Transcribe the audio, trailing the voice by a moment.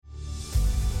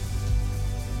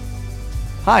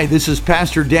Hi, this is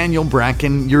Pastor Daniel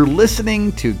Bracken. You're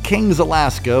listening to Kings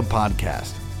Alaska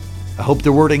podcast. I hope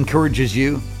the word encourages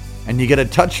you and you get a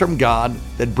touch from God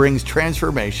that brings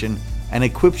transformation and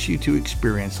equips you to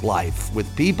experience life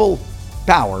with people,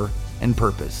 power, and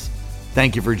purpose.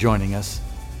 Thank you for joining us.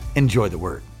 Enjoy the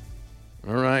word.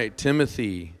 All right,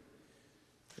 Timothy.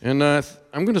 And I'm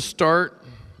going to start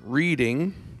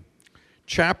reading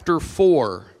chapter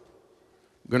 4.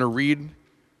 I'm going to read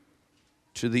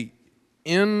to the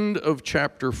end of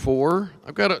chapter 4.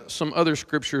 I've got some other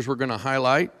scriptures we're going to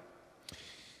highlight.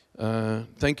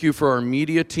 Thank you for our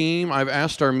media team. I've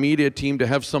asked our media team to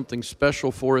have something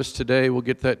special for us today. We'll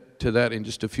get to that in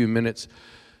just a few minutes.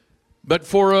 But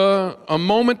for a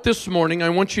moment this morning, I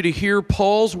want you to hear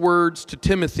Paul's words to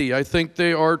Timothy. I think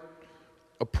they are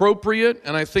appropriate,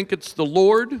 and I think it's the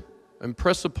Lord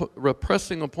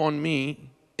impressing upon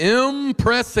me.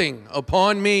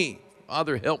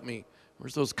 Father, help me.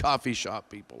 Where's those coffee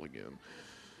shop people again?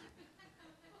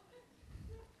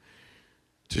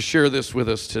 To share this with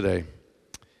us today.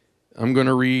 I'm going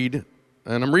to read,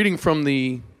 and I'm reading from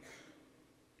the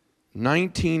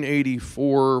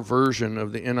 1984 version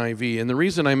of the NIV. And the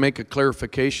reason I make a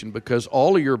clarification, because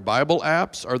all of your Bible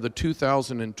apps are the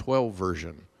 2012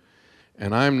 version.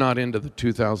 And I'm not into the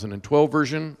 2012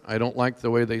 version. I don't like the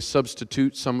way they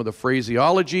substitute some of the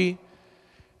phraseology.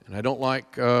 And I don't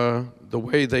like the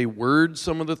way they word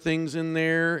some of the things in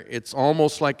there. It's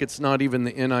almost like it's not even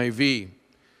the NIV.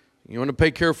 You want to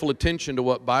pay careful attention to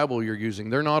what Bible you're using.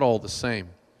 They're not all the same.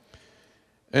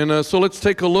 And so let's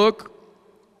take a look.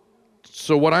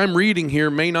 So what I'm reading here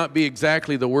may not be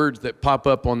exactly the words that pop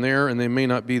up on there, and they may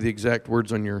not be the exact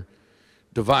words on your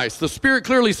device. The Spirit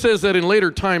clearly says that in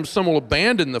later times some will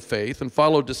abandon the faith and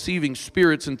follow deceiving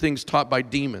spirits and things taught by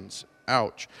demons.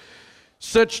 Ouch.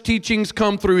 Such teachings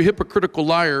come through hypocritical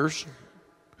liars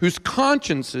whose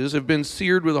consciences have been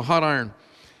seared with a hot iron.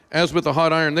 As with a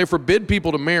hot iron, they forbid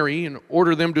people to marry and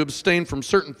order them to abstain from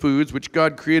certain foods which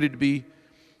God created to be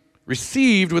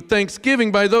received with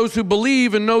thanksgiving by those who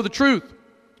believe and know the truth.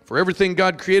 For everything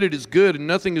God created is good, and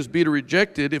nothing is to be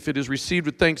rejected if it is received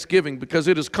with thanksgiving, because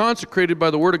it is consecrated by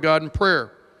the word of God and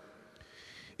prayer.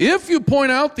 If you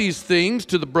point out these things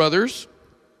to the brothers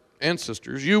and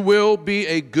sisters, you will be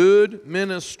a good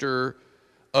minister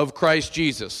of Christ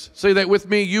Jesus. Say that with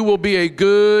me. You will be a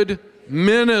good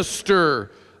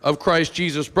minister of Christ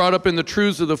Jesus, brought up in the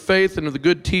truths of the faith and of the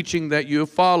good teaching that you have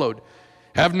followed.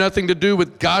 Have nothing to do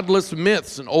with godless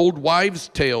myths and old wives'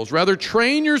 tales. Rather,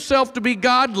 train yourself to be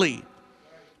godly.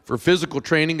 For physical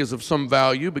training is of some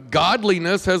value, but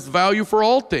godliness has value for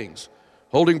all things,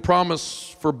 holding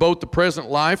promise for both the present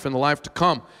life and the life to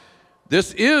come.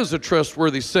 This is a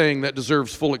trustworthy saying that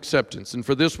deserves full acceptance, and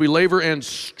for this we labor and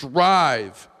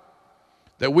strive,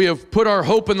 that we have put our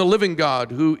hope in the living God,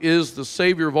 who is the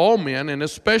Savior of all men, and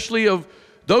especially of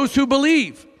those who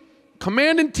believe.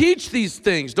 Command and teach these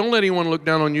things. Don't let anyone look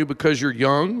down on you because you're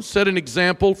young. Set an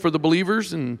example for the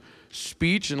believers in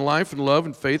speech and life and love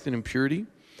and faith and in purity.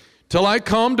 Till I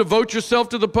come, devote yourself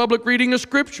to the public reading of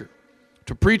Scripture,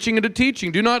 to preaching and to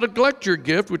teaching. Do not neglect your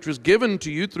gift, which was given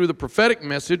to you through the prophetic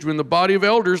message when the body of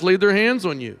elders laid their hands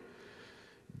on you.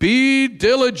 Be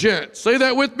diligent. Say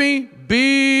that with me.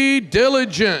 Be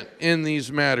diligent in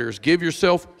these matters. Give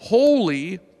yourself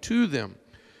wholly to them,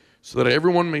 so that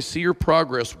everyone may see your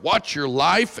progress. Watch your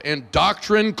life and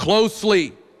doctrine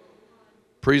closely.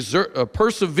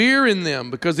 Persevere in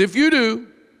them, because if you do,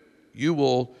 you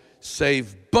will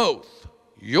save both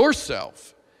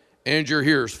yourself and your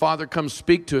hearers. Father, come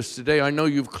speak to us today. I know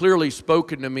you've clearly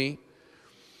spoken to me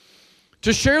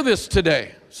to share this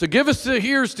today. So give us the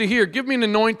ears to hear. Give me an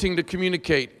anointing to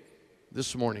communicate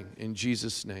this morning. In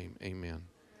Jesus' name, amen.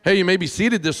 Hey, you may be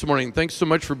seated this morning. Thanks so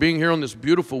much for being here on this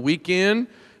beautiful weekend.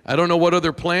 I don't know what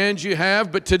other plans you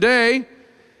have, but today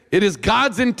it is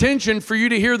God's intention for you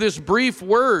to hear this brief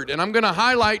word. And I'm going to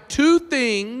highlight two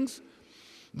things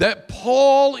that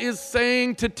Paul is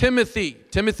saying to Timothy.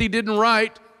 Timothy didn't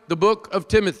write the book of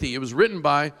Timothy. It was written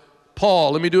by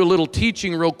Paul. Let me do a little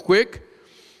teaching real quick,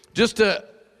 just to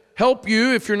help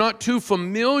you if you're not too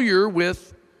familiar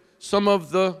with some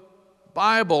of the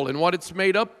Bible and what it's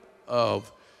made up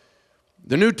of.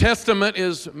 The New Testament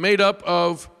is made up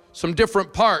of some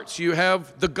different parts. You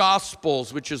have the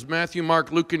Gospels, which is Matthew,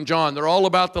 Mark, Luke, and John. They're all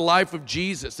about the life of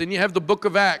Jesus. Then you have the book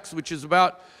of Acts, which is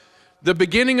about the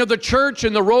beginning of the church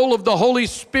and the role of the Holy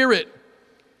Spirit.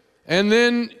 And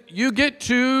then you get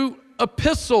to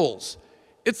epistles.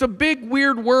 It's a big,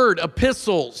 weird word,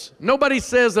 epistles. Nobody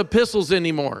says epistles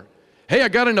anymore. Hey, I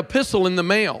got an epistle in the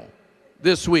mail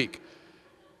this week.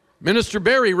 Minister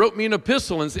Barry wrote me an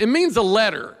epistle, and it means a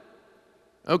letter.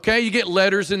 Okay, you get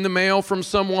letters in the mail from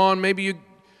someone. Maybe you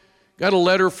got a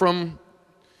letter from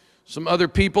some other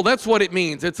people. That's what it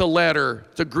means. It's a letter.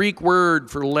 It's a Greek word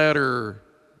for letter.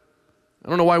 I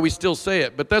don't know why we still say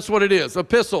it, but that's what it is,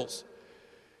 epistles.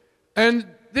 And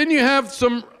then you have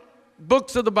some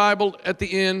books of the Bible at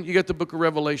the end. You got the book of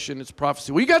Revelation, it's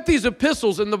prophecy. Well, you got these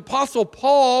epistles, and the Apostle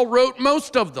Paul wrote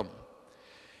most of them.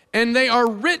 And they are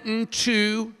written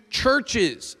to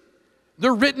churches.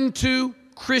 They're written to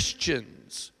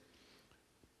Christians,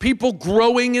 people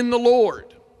growing in the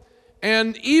Lord.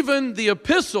 And even the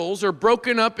epistles are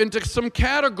broken up into some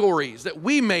categories that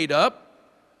we made up.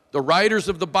 The writers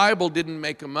of the Bible didn't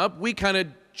make them up. We kind of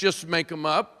just make them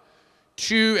up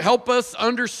to help us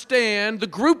understand the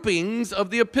groupings of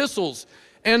the epistles.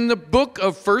 And the book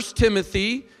of 1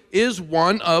 Timothy is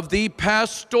one of the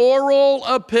pastoral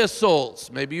epistles.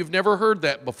 Maybe you've never heard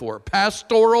that before.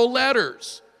 Pastoral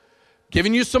letters.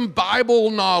 Giving you some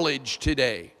Bible knowledge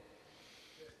today.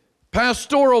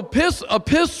 Pastoral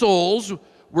epistles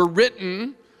were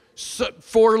written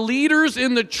for leaders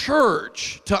in the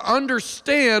church to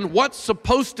understand what's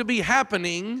supposed to be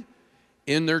happening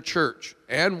in their church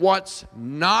and what's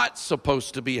not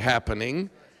supposed to be happening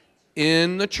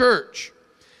in the church.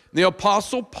 The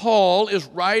Apostle Paul is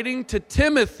writing to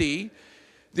Timothy.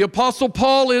 The Apostle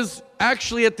Paul is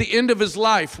actually at the end of his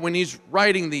life when he's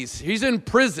writing these. He's in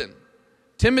prison.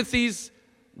 Timothy's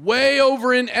way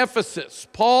over in Ephesus.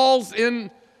 Paul's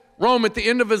in Rome at the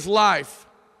end of his life.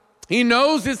 He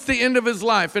knows it's the end of his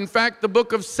life. In fact, the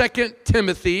book of 2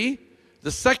 Timothy,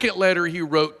 the second letter he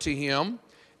wrote to him,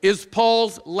 is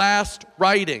Paul's last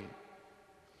writing.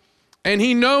 And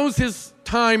he knows his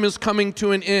time is coming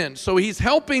to an end. So he's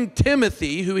helping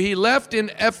Timothy, who he left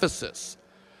in Ephesus.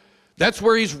 That's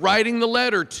where he's writing the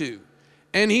letter to.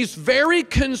 And he's very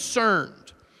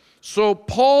concerned. So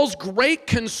Paul's great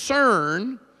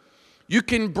concern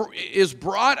is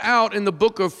brought out in the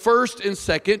book of 1 and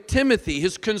 2 Timothy,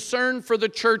 his concern for the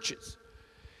churches.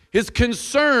 His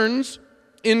concerns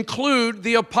include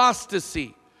the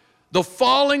apostasy, the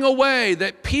falling away,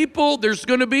 that people, there's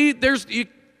going to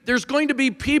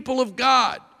be people of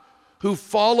God who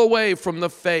fall away from the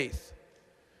faith.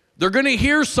 They're going to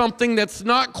hear something that's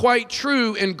not quite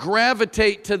true and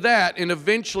gravitate to that and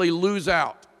eventually lose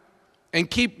out and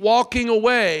keep walking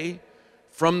away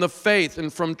from the faith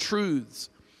and from truths.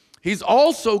 He's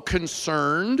also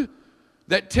concerned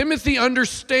that Timothy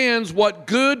understands what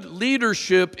good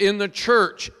leadership in the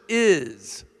church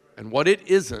is and what it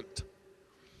isn't.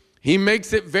 He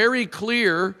makes it very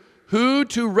clear who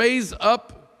to raise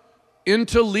up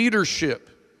into leadership.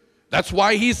 That's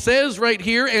why he says right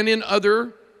here and in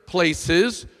other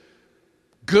places,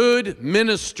 good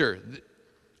minister.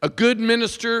 A good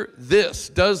minister,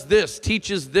 does this,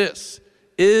 teaches this,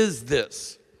 is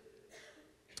this.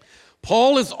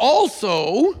 Paul is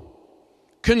also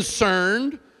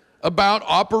concerned about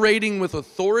operating with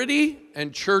authority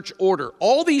and church order.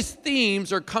 All these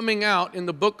themes are coming out in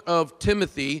the book of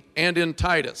Timothy and in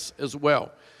Titus as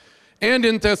well, and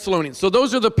in Thessalonians. So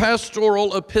those are the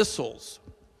pastoral epistles.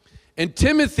 And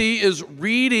Timothy is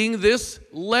reading this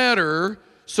letter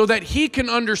so that he can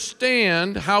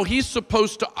understand how he's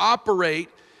supposed to operate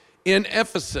in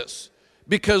Ephesus.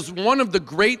 Because one of the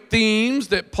great themes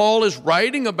that Paul is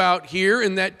writing about here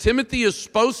and that Timothy is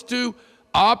supposed to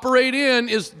operate in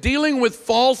is dealing with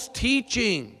false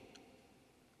teaching.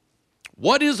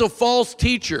 What is a false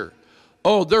teacher?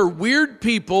 Oh, they're weird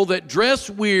people that dress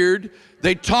weird,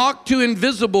 they talk to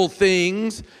invisible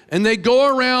things, and they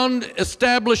go around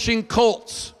establishing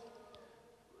cults.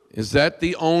 Is that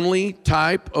the only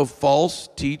type of false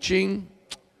teaching?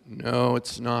 No,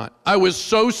 it's not. I was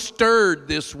so stirred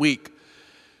this week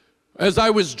as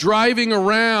I was driving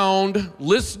around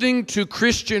listening to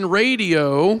Christian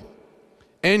radio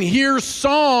and hear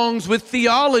songs with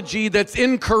theology that's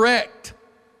incorrect.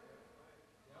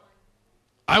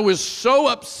 I was so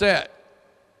upset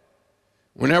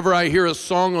whenever I hear a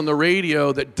song on the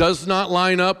radio that does not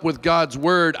line up with God's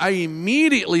word. I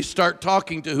immediately start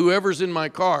talking to whoever's in my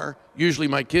car, usually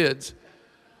my kids,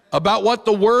 about what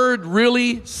the word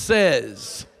really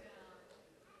says.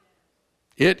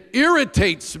 It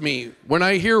irritates me when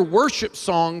I hear worship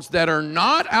songs that are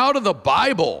not out of the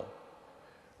Bible.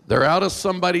 They're out of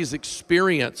somebody's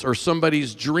experience or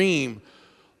somebody's dream,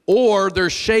 or they're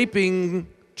shaping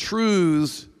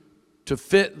truths to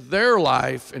fit their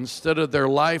life instead of their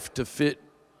life to fit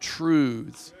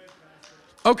truths.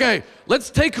 Okay, let's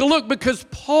take a look because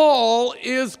Paul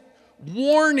is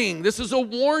warning. This is a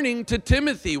warning to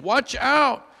Timothy. Watch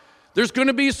out. There's going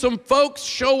to be some folks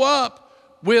show up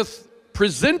with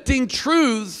presenting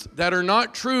truths that are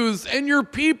not truths, and your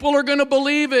people are going to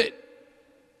believe it.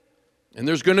 And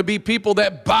there's going to be people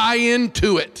that buy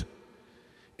into it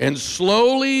and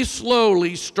slowly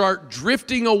start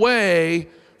drifting away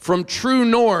from true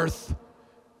north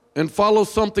and follow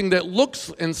something that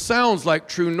looks and sounds like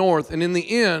true north. And in the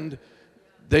end,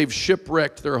 they've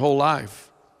shipwrecked their whole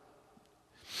life.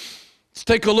 Let's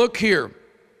take a look here.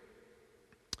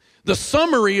 The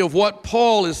summary of what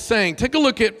Paul is saying. Take a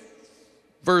look at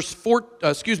verse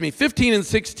 15 and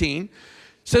 16. It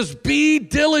says, be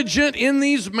diligent in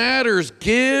these matters.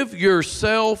 Give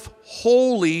yourself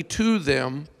wholly to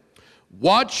them.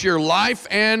 Watch your life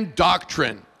and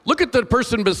doctrine. Look at the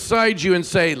person beside you and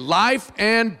say, life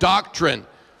and doctrine.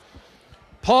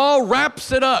 Paul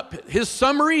wraps it up. His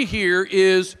summary here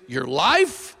is your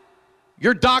life,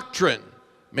 your doctrine.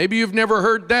 Maybe you've never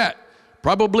heard that.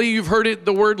 Probably you've heard it,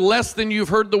 the word less than you've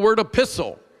heard the word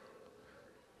epistle.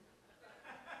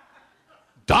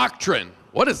 Doctrine.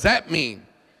 What does that mean?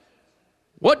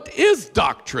 What is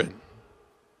doctrine?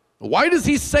 Why does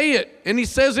he say it? And he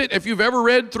says it, if you've ever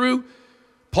read through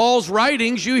Paul's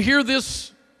writings, you hear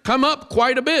this come up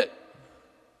quite a bit.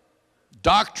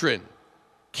 Doctrine.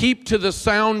 Keep to the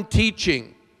sound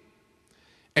teaching.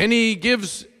 And he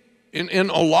gives, in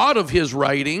a lot of his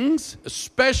writings,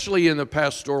 especially in the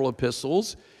pastoral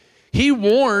epistles, he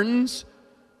warns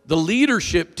the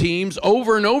leadership teams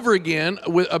over and over again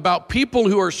about people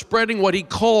who are spreading what he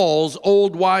calls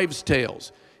old wives'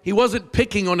 tales. He wasn't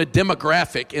picking on a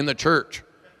demographic in the church.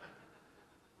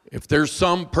 If there's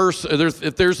some person,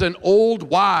 if there's an old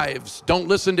wives, don't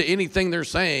listen to anything they're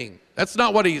saying. That's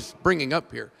not what he's bringing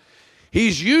up here.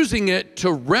 He's using it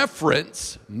to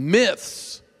reference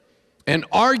myths and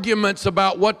arguments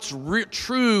about what's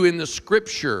true in the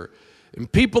scripture, and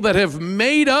people that have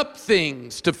made up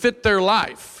things to fit their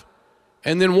life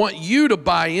and then want you to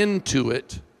buy into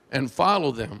it and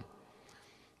follow them.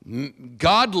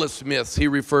 Godless myths he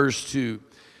refers to.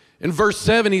 In verse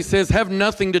 7 he says, have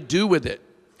nothing to do with it.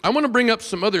 I want to bring up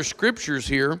some other scriptures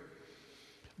here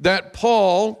that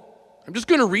Paul, I'm just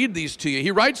going to read these to you.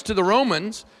 He writes to the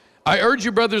Romans, I urge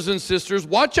you, brothers and sisters,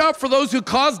 watch out for those who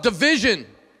cause division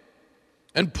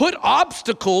and put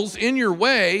obstacles in your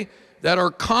way that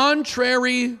are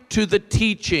contrary to the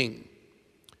teaching.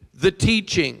 The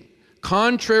teaching.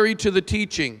 Contrary to the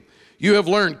teaching you have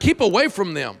learned. Keep away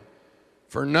from them.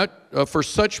 For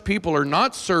such people are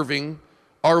not serving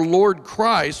our Lord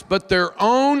Christ, but their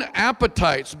own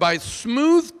appetites. By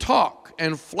smooth talk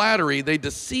and flattery, they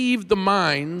deceive the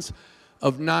minds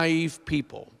of naive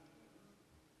people.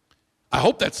 I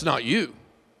hope that's not you.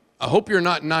 I hope you're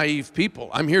not naive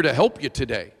people. I'm here to help you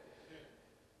today.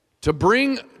 To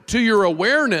bring to your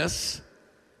awareness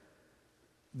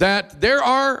that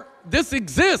this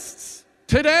exists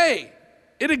today.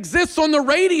 It exists on the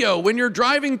radio when you're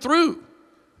driving through.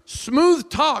 Smooth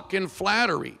talk and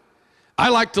flattery. I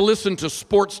like to listen to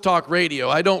sports talk radio.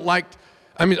 I don't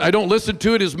listen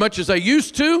to it as much as I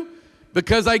used to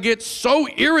because I get so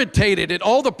irritated at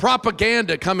all the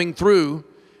propaganda coming through.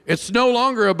 It's no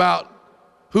longer about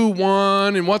who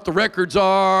won and what the records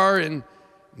are, and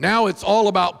now it's all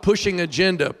about pushing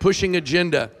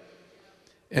agenda.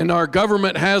 And our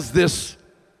government has this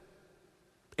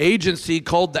agency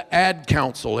called the Ad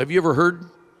Council. Have you ever heard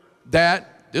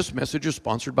that? This message is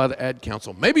sponsored by the Ad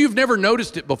Council. Maybe you've never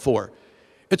noticed it before.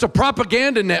 It's a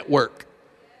propaganda network,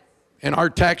 and our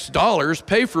tax dollars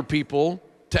pay for people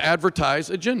to advertise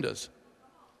agendas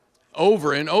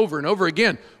over and over and over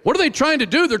again. What are they trying to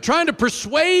do? They're trying to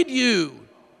persuade you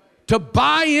to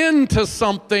buy into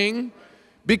something,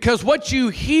 because what you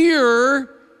hear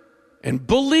and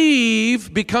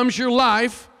believe becomes your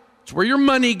life. It's where your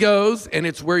money goes, and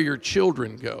it's where your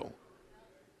children go.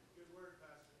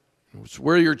 It's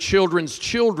where your children's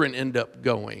children end up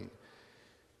going.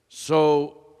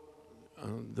 So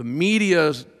the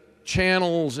media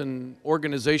channels and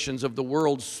organizations of the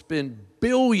world spend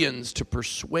billions to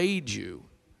persuade you.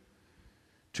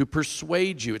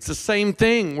 It's the same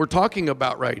thing we're talking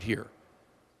about right here.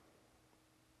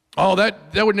 Oh,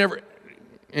 that would never...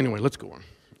 Anyway, let's go on.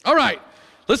 All right,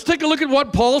 let's take a look at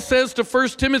what Paul says to 1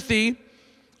 Timothy,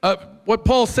 what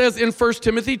Paul says in 1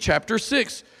 Timothy chapter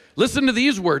 6. Listen to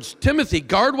these words. Timothy,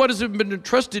 guard what has been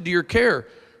entrusted to your care.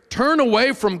 Turn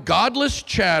away from godless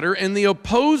chatter and the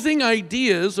opposing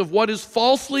ideas of what is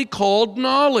falsely called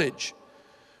knowledge,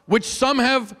 which some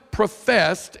have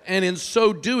professed, and in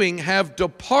so doing have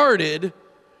departed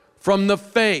from the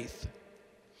faith.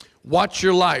 Watch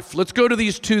your life. Let's go to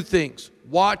these two things.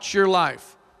 Watch your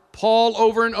life. Paul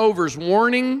over and over is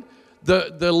warning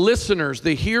the listeners,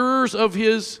 the hearers of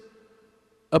his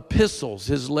epistles,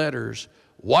 his letters.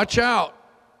 Watch out.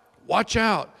 Watch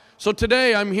out. So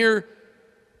today I'm here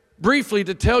briefly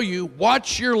to tell you,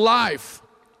 watch your life.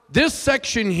 This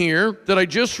section here that I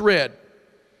just read,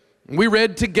 we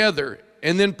read together,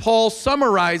 and then Paul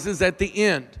summarizes at the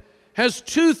end, has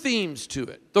two themes to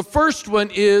it. The first one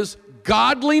is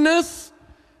godliness,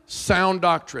 sound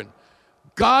doctrine.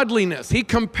 Godliness. He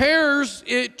compares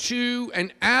it to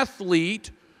an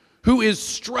athlete who is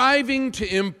striving to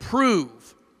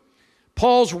improve.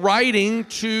 Paul's writing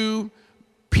to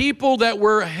people that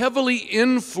were heavily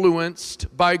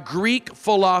influenced by Greek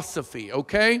philosophy,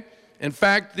 okay? In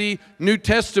fact, the New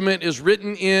Testament is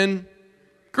written in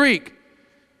Greek.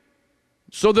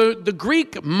 So the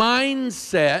Greek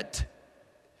mindset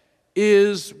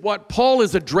is what Paul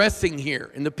is addressing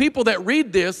here. And the people that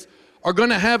read this are going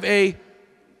to have a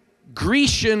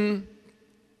Grecian,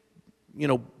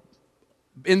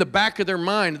 in the back of their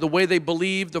mind, the way they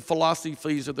believe, the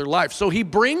philosophies of their life. So he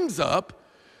brings up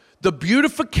the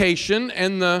beautification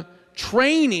and the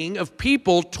training of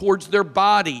people towards their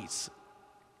bodies.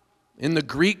 In the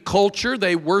Greek culture,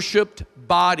 they worshiped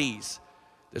bodies.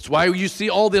 That's why you see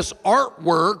all this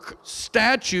artwork,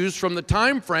 statues from the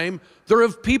time frame, they're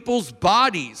of people's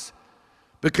bodies.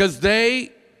 Because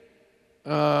they,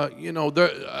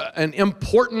 an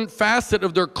important facet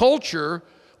of their culture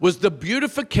was the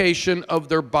beautification of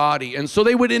their body. And so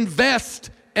they would invest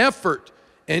effort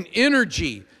and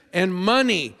energy and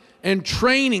money and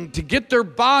training to get their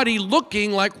body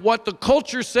looking like what the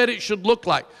culture said it should look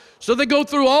like. So they go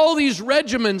through all these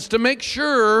regimens to make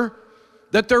sure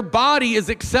that their body is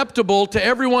acceptable to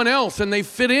everyone else and they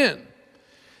fit in.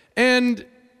 And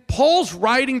Paul's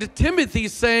writing to Timothy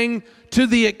saying, to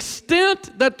the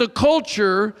extent that the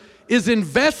culture is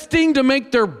investing to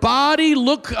make their body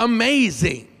look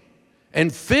amazing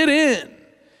and fit in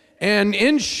and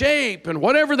in shape and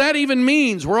whatever that even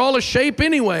means, we're all a shape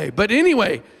anyway, but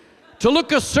anyway, to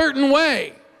look a certain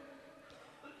way.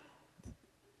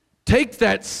 Take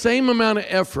that same amount of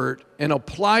effort and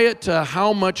apply it to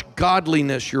how much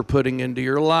godliness you're putting into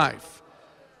your life.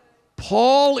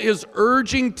 Paul is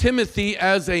urging Timothy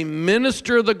as a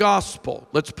minister of the gospel.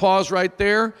 Let's pause right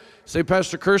there. Say,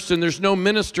 Pastor Kirsten, there's no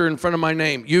minister in front of my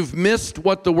name. You've missed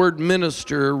what the word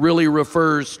minister really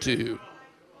refers to.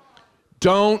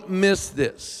 Don't miss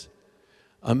this.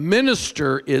 A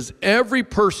minister is every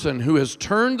person who has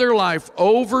turned their life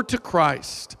over to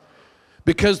Christ,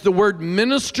 because the word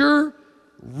minister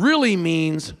really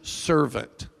means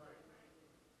servant.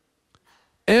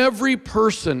 Every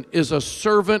person is a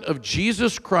servant of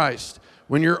Jesus Christ.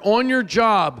 When you're on your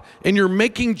job and you're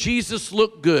making Jesus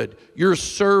look good, you're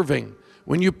serving.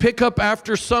 When you pick up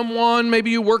after someone, maybe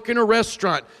you work in a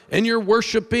restaurant and you're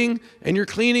worshiping and you're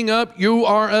cleaning up, you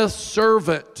are a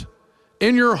servant.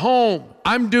 In your home,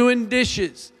 I'm doing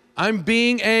dishes. I'm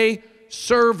being a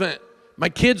servant. My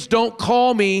kids don't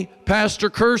call me Pastor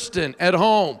Kirsten at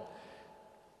home.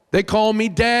 They call me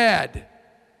Dad.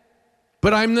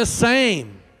 But I'm the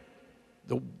same.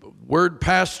 The word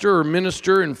pastor or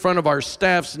minister in front of our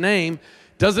staff's name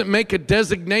doesn't make a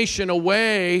designation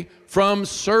away from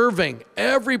serving.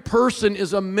 Every person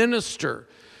is a minister.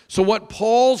 So what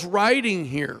Paul's writing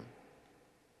here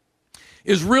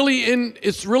is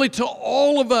it's really to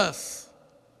all of us,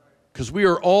 because we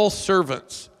are all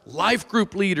servants. Life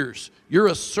group leaders, you're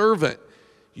a servant.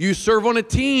 You serve on a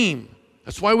team.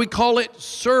 That's why we call it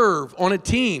serve on a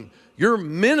team. You're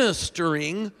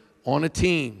ministering on a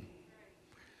team.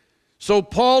 So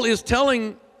Paul is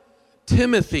telling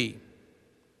Timothy,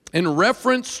 in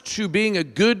reference to being a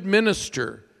good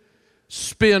minister,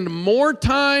 spend more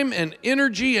time and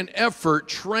energy and effort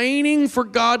training for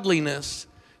godliness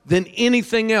than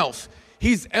anything else.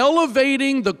 He's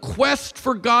elevating the quest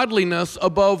for godliness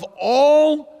above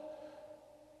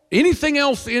anything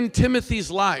else in Timothy's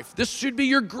life. This should be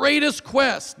your greatest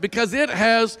quest because it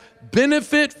has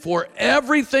benefit for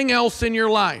everything else in your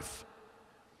life,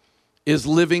 is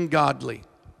living godly.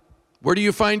 Where do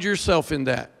you find yourself in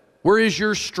that? Where is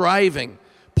your striving?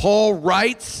 Paul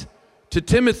writes to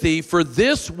Timothy, for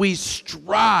this we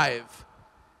strive.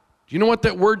 Do you know what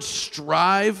that word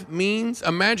strive means?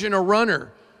 Imagine a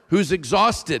runner who's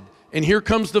exhausted, and here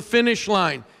comes the finish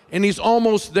line, and he's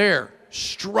almost there,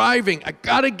 striving. I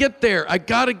gotta get there. I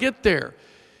gotta get there.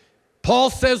 Paul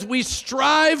says we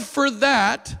strive for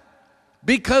that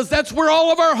because that's where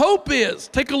all of our hope is.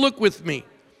 Take a look with me.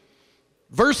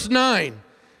 Verse 9.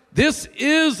 This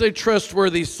is a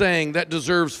trustworthy saying that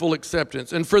deserves full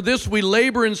acceptance. And for this we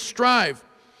labor and strive,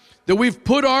 that we've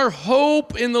put our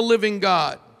hope in the living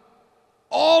God.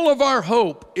 All of our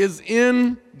hope is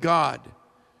in God.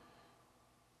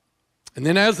 And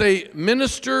then as a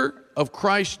minister of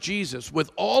Christ Jesus,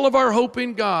 with all of our hope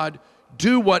in God,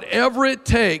 do whatever it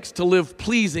takes to live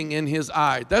pleasing in His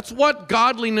eye. That's what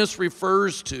godliness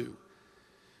refers to.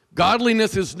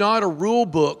 Godliness is not a rule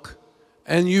book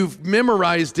and you've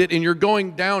memorized it and you're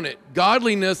going down it.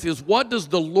 Godliness is, what does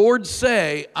the Lord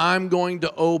say I'm going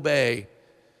to obey?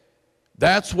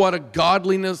 That's what a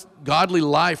godly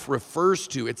life refers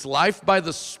to. It's life by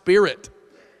the Spirit.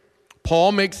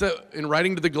 Paul in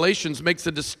writing to the Galatians, makes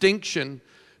a distinction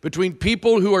between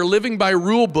people who are living by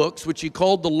rule books, which he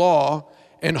called the law,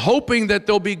 and hoping that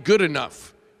they'll be good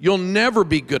enough. You'll never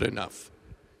be good enough.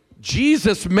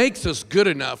 Jesus makes us good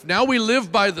enough. Now we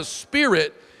live by the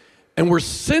Spirit, and we're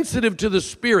sensitive to the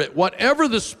Spirit. Whatever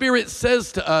the Spirit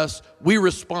says to us, we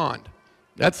respond.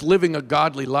 That's living a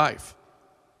godly life.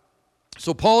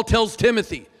 So Paul tells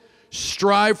Timothy,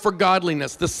 strive for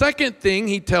godliness. The second thing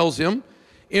he tells him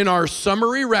in our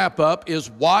summary wrap-up is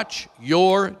watch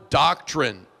your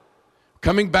doctrine.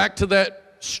 Coming back to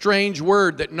that strange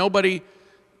word that nobody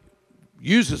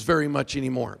uses very much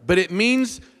anymore. But it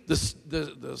means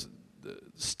the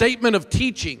statement of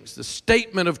teachings, the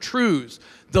statement of truths,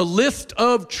 the list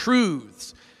of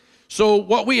truths. So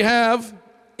what we have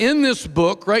in this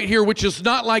book right here, which is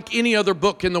not like any other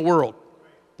book in the world.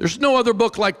 There's no other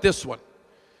book like this one.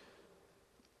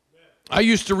 I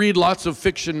used to read lots of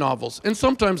fiction novels, and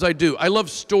sometimes I do. I love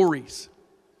stories.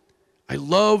 I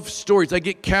love stories. I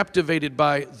get captivated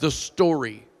by the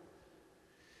story.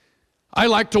 I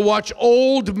like to watch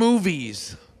old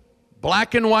movies,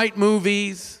 black and white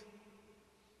movies,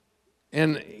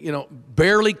 and,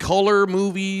 barely color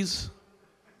movies.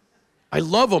 I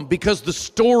love them because the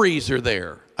stories are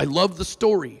there. I love the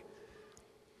story.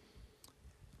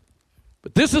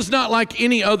 But this is not like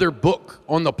any other book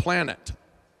on the planet.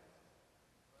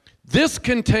 This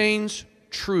contains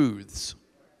truths.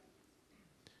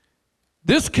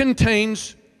 This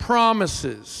contains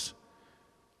promises.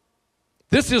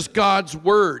 This is God's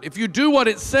word. If you do what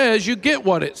it says, you get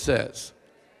what it says.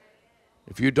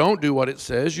 If you don't do what it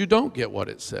says, you don't get what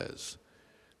it says.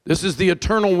 This is the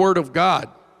eternal word of God.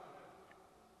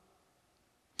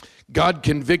 God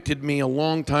convicted me a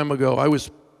long time ago. I was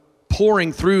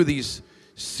pouring through these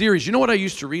series. You know what I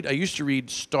used to read? I used to read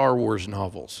Star Wars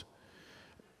novels.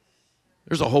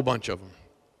 There's a whole bunch of them.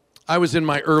 I was in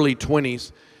my early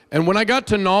 20s, and when I got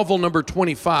to novel number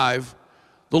 25,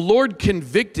 the Lord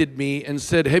convicted me and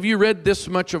said, have you read this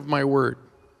much of my word?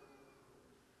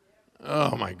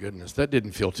 Oh my goodness, that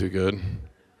didn't feel too good.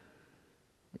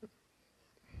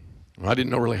 I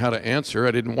didn't know really how to answer.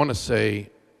 I didn't want to say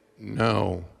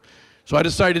no. So I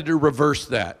decided to reverse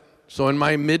that. So in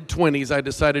my mid-20s, I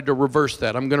decided to reverse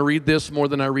that. I'm going to read this more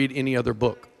than I read any other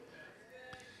book.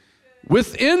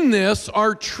 Within this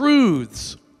are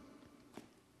truths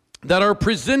that are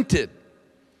presented.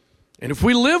 And if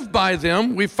we live by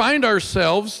them, we find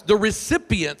ourselves the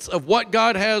recipients of what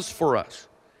God has for us.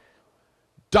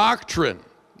 Doctrine.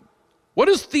 What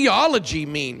does theology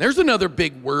mean? There's another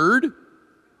big word.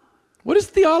 What does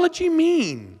theology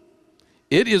mean?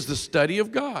 It is the study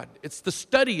of God. It's the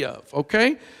study of,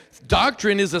 okay?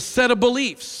 Doctrine is a set of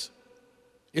beliefs.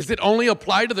 Is it only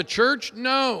apply to the church?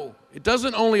 No, it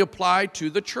doesn't only apply to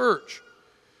the church.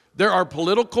 There are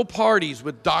political parties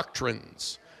with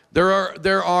doctrines. There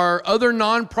are other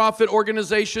nonprofit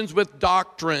organizations with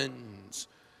doctrines.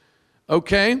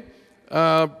 Okay?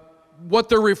 What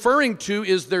they're referring to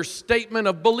is their statement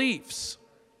of beliefs.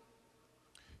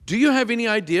 Do you have any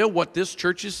idea what this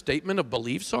church's statement of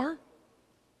beliefs are?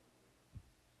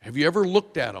 Have you ever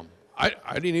looked at them? I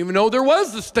didn't even know there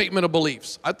was a statement of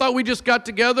beliefs. I thought we just got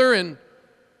together and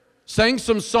sang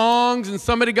some songs and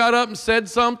somebody got up and said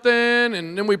something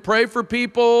and then we pray for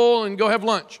people and go have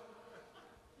lunch.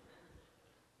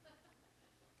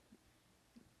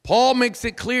 Paul makes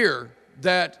it clear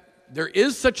that there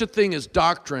is such a thing as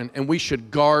doctrine and we should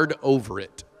guard over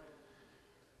it.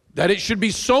 That it should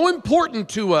be so important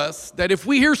to us that if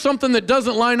we hear something that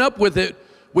doesn't line up with it,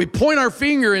 we point our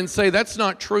finger and say, that's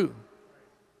not true.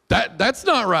 That's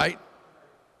not right.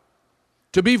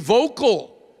 To be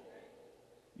vocal.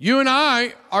 You and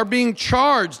I are being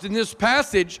charged in this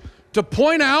passage to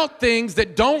point out things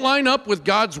that don't line up with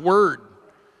God's word.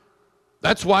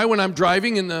 That's why when I'm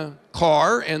driving in the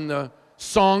car and the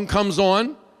song comes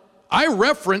on, I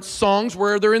reference songs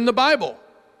where they're in the Bible.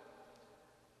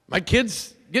 My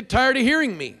kids get tired of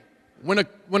hearing me.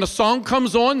 When a song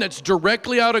comes on that's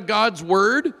directly out of God's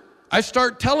word, I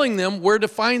start telling them where to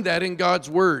find that in God's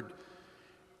word.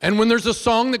 And when there's a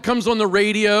song that comes on the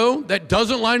radio that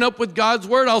doesn't line up with God's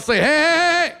word, I'll say,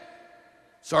 hey.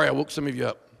 Sorry, I woke some of you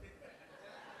up.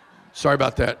 Sorry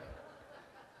about that.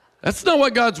 That's not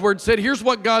what God's word said. Here's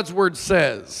what God's word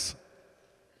says.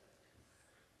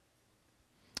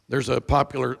 There's a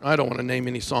popular, I don't want to name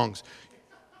any songs.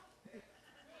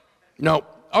 No.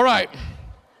 All right.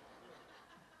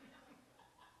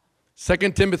 2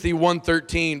 Timothy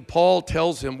 1:13, Paul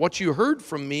tells him, what you heard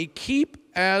from me, keep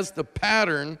as the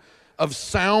pattern of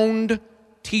sound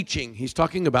teaching. He's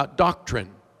talking about doctrine.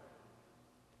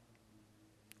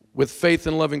 With faith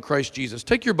and love in Christ Jesus.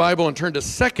 Take your Bible and turn to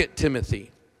 2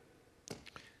 Timothy.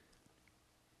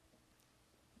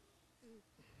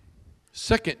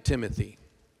 2 Timothy.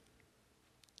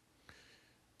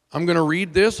 I'm going to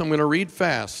read this. I'm going to read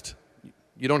fast.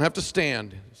 You don't have to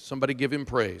stand. Somebody give him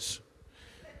praise.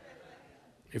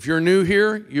 If you're new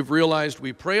here, you've realized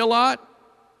we pray a lot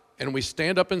and we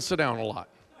stand up and sit down a lot.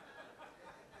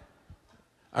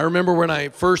 I remember when I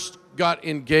first got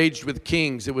engaged with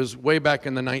Kings, it was way back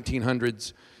in the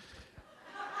 1900s.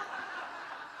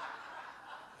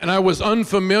 And I was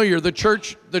unfamiliar. The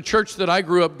church that I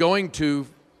grew up going to,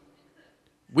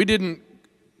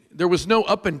 there was no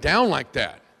up and down like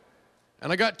that.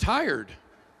 And I got tired.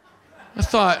 I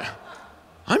thought,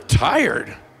 I'm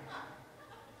tired.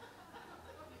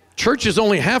 Church is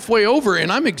only halfway over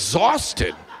and I'm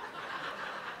exhausted.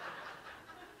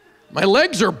 My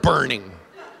legs are burning.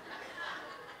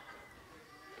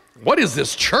 What is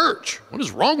this church? What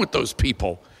is wrong with those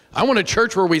people? I want a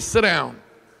church where we sit down.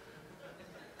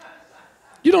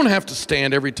 You don't have to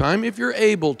stand every time if you're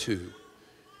able to.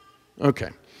 Okay.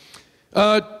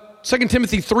 2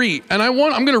 Timothy 3, and I'm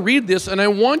going to read this, and I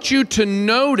want you to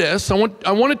notice, I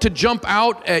want it to jump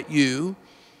out at you,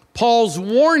 Paul's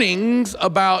warnings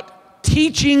about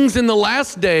teachings in the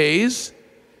last days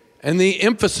and the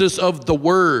emphasis of the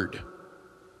word.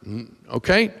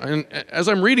 Okay? And as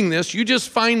I'm reading this, you just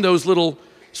find those little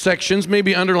sections,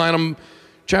 maybe underline them,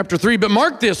 chapter 3, but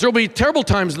mark this, there will be terrible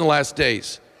times in the last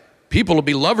days. People will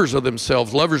be lovers of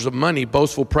themselves, lovers of money,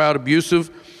 boastful, proud,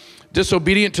 abusive,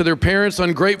 disobedient to their parents,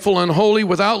 ungrateful, unholy,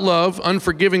 without love,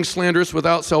 unforgiving, slanderous,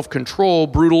 without self-control,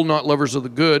 brutal, not lovers of the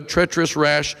good, treacherous,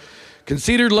 rash,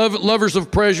 conceited, lovers of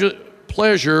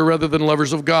pleasure rather than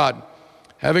lovers of God,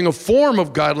 having a form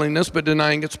of godliness but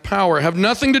denying its power, have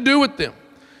nothing to do with them.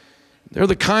 They're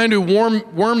the kind who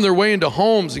worm their way into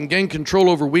homes and gain control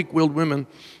over weak-willed women,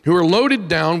 who are loaded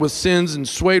down with sins and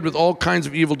swayed with all kinds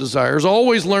of evil desires,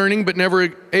 always learning but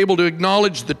never able to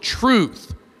acknowledge the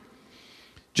truth.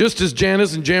 Just as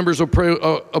Jannes and Jambres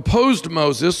opposed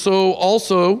Moses, so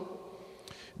also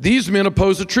these men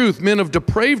oppose the truth, men of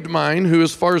depraved mind who,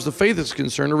 as far as the faith is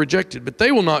concerned, are rejected. But they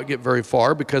will not get very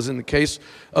far, because in the case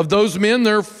of those men,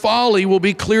 their folly will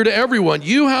be clear to everyone.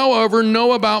 You, however,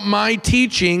 know about my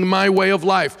teaching, my way of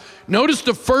life. Notice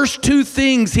the first two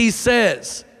things he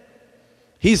says.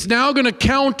 He's now going to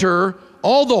counter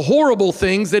all the horrible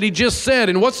things that he just said.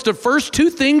 And what's the first two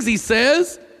things he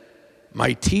says?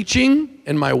 My teaching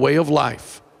and my way of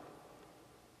life.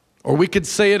 Or we could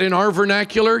say it in our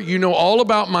vernacular, you know all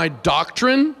about my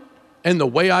doctrine and the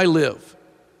way I live.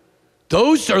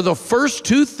 Those are the first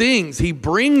two things he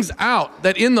brings out,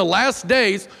 that in the last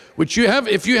days, which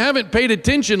if you haven't paid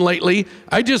attention lately,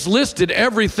 I just listed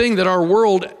everything that our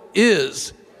world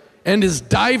is and is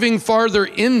diving farther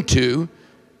into.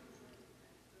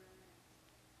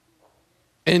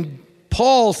 And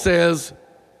Paul says,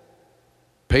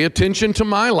 pay attention to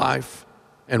my life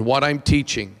and what I'm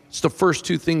teaching. It's the first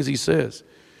two things he says.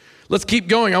 Let's keep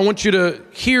going. I want you to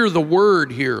hear the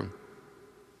word here.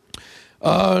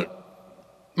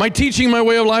 My teaching, my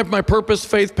way of life, my purpose,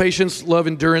 faith, patience, love,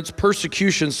 endurance,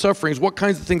 persecution, sufferings. What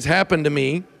kinds of things happen to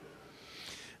me?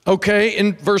 Okay,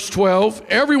 in verse 12,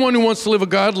 everyone who wants to live a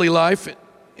godly life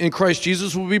in Christ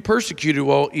Jesus will be persecuted,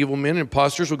 while evil men and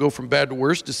impostors will go from bad to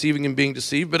worse, deceiving and being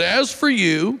deceived. But as for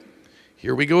you,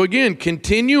 here we go again,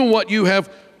 continue what you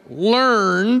have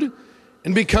learned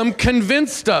and become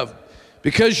convinced of,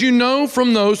 because you know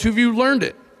from those who you learned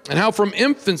it, and how from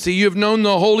infancy you have known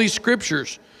the Holy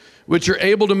Scriptures, which are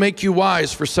able to make you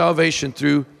wise for salvation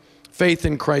through faith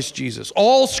in Christ Jesus.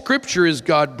 All Scripture is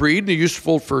God-breathed and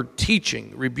useful for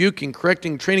teaching, rebuking,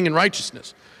 correcting, training in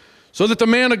righteousness, so that the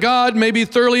man of God may be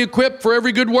thoroughly equipped for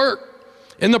every good work.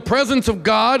 In the presence of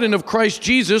God and of Christ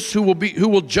Jesus, who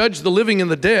will judge the living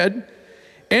and the dead,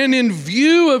 and in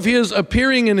view of his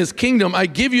appearing in his kingdom, I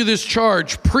give you this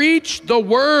charge: preach the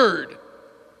word.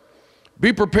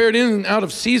 Be prepared in and out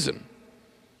of season.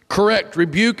 Correct,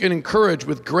 rebuke, and encourage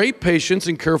with great patience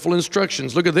and careful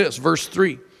instructions. Look at this, verse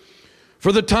 3.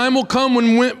 For the time will come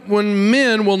when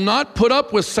men will not put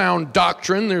up with sound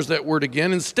doctrine, there's that word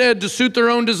again, instead to suit their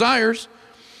own desires.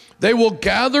 They will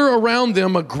gather around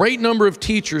them a great number of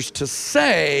teachers to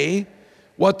say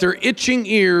what their itching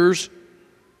ears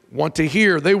want to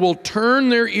hear. They will turn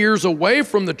their ears away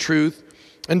from the truth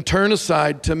and turn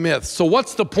aside to myths. So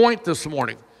what's the point this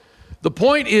morning? The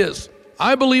point is,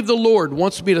 I believe the Lord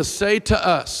wants me to say to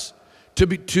us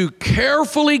to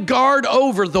carefully guard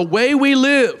over the way we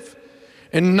live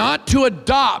and not to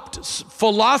adopt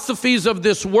philosophies of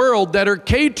this world that are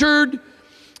catered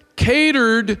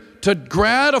to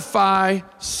gratify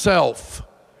self,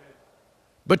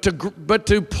 but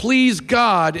to please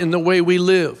God in the way we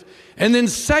live. And then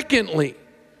secondly,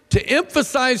 to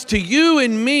emphasize to you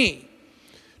and me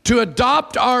to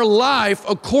adopt our life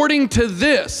according to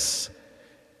this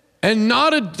and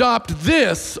not adopt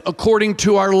this according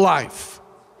to our life.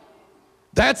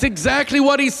 That's exactly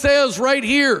what he says right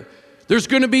here. There's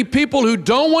going to be people who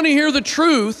don't want to hear the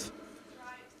truth,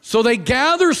 so they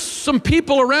gather some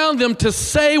people around them to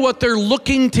say what they're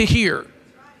looking to hear,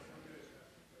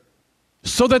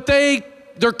 so that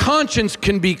their conscience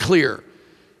can be clear,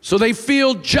 so they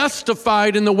feel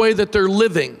justified in the way that they're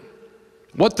living.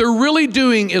 What they're really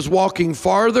doing is walking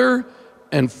farther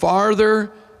and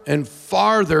farther and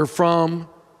farther from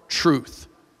truth.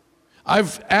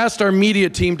 I've asked our media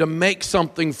team to make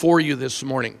something for you this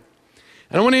morning.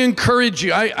 And I want to encourage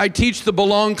you. I teach the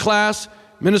Belong class.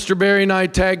 Minister Barry and I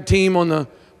tag team on the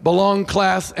Belong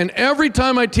class. And every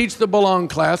time I teach the Belong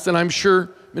class, and I'm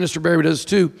sure Minister Barry does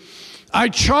too, I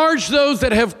charge those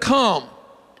that have come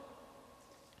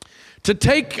to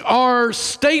take our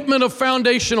statement of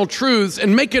foundational truths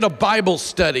and make it a Bible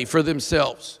study for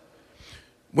themselves.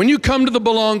 When you come to the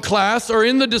Belong class or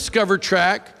in the Discover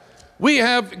track, we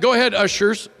have, go ahead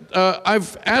ushers,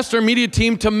 I've asked our media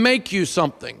team to make you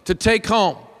something to take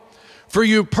home for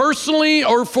you personally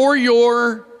or for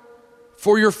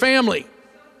your family.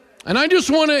 And I just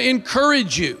want to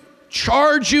encourage you,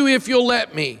 charge you if you'll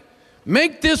let me,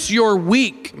 make this your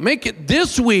week, make it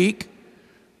this week,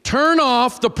 turn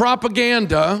off the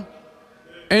propaganda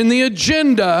and the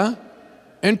agenda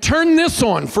and turn this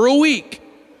on for a week.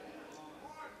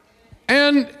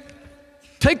 And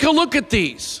take a look at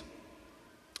these.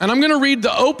 And I'm going to read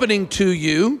the opening to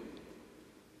you.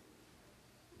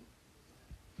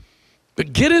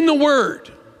 But get in the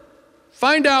Word.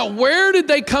 Find out, where did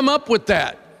they come up with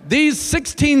that? These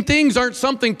 16 things aren't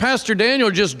something Pastor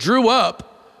Daniel just drew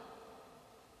up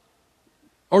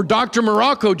or Dr.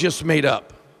 Morocco just made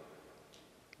up.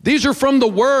 These are from the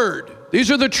Word. These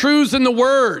are the truths in the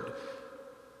Word.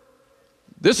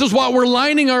 This is what we're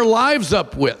lining our lives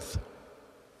up with.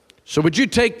 So would you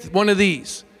take one of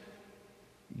these?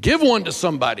 Give one to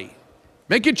somebody.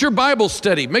 Make it your Bible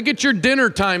study. Make it your dinner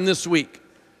time this week.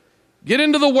 Get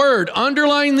into the Word.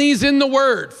 Underline these in the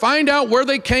Word. Find out where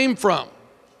they came from.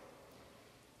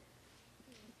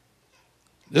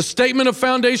 The statement of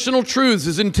foundational truths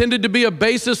is intended to be a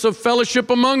basis of fellowship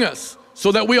among us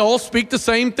so that we all speak the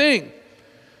same thing.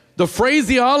 The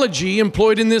phraseology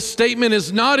employed in this statement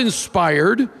is not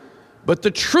inspired, but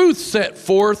the truth set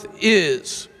forth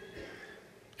is,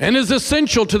 and is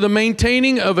essential to the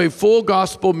maintaining of a full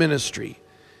gospel ministry.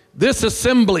 This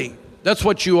assembly, that's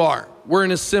what you are. We're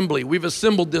an assembly. We've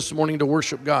assembled this morning to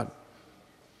worship God.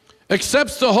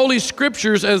 Accepts the Holy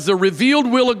Scriptures as the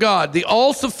revealed will of God, the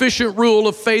all-sufficient rule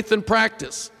of faith and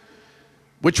practice,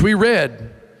 which we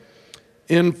read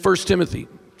in 2 Timothy.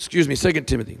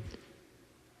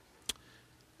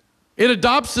 It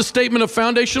adopts the statement of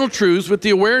foundational truths with the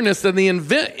awareness that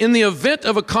in the event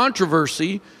of a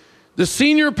controversy, the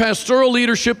senior pastoral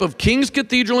leadership of King's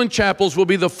Cathedral and Chapels will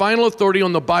be the final authority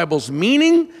on the Bible's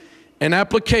meaning and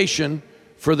application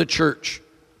for the church.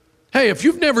 Hey, if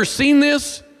you've never seen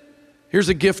this, here's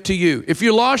a gift to you. If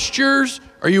you lost yours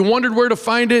or you wondered where to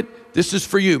find it, this is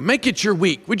for you. Make it your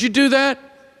week. Would you do that?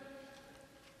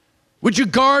 Would you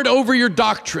guard over your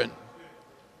doctrine?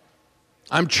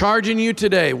 I'm charging you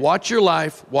today. Watch your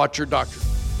life, watch your doctrine.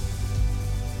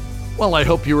 Well, I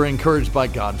hope you were encouraged by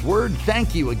God's Word.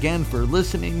 Thank you again for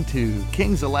listening to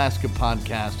King's Alaska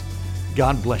Podcast.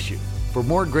 God bless you. For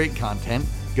more great content,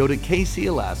 go to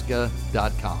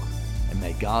kcalaska.com. And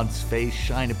may God's face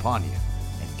shine upon you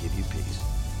and give you peace.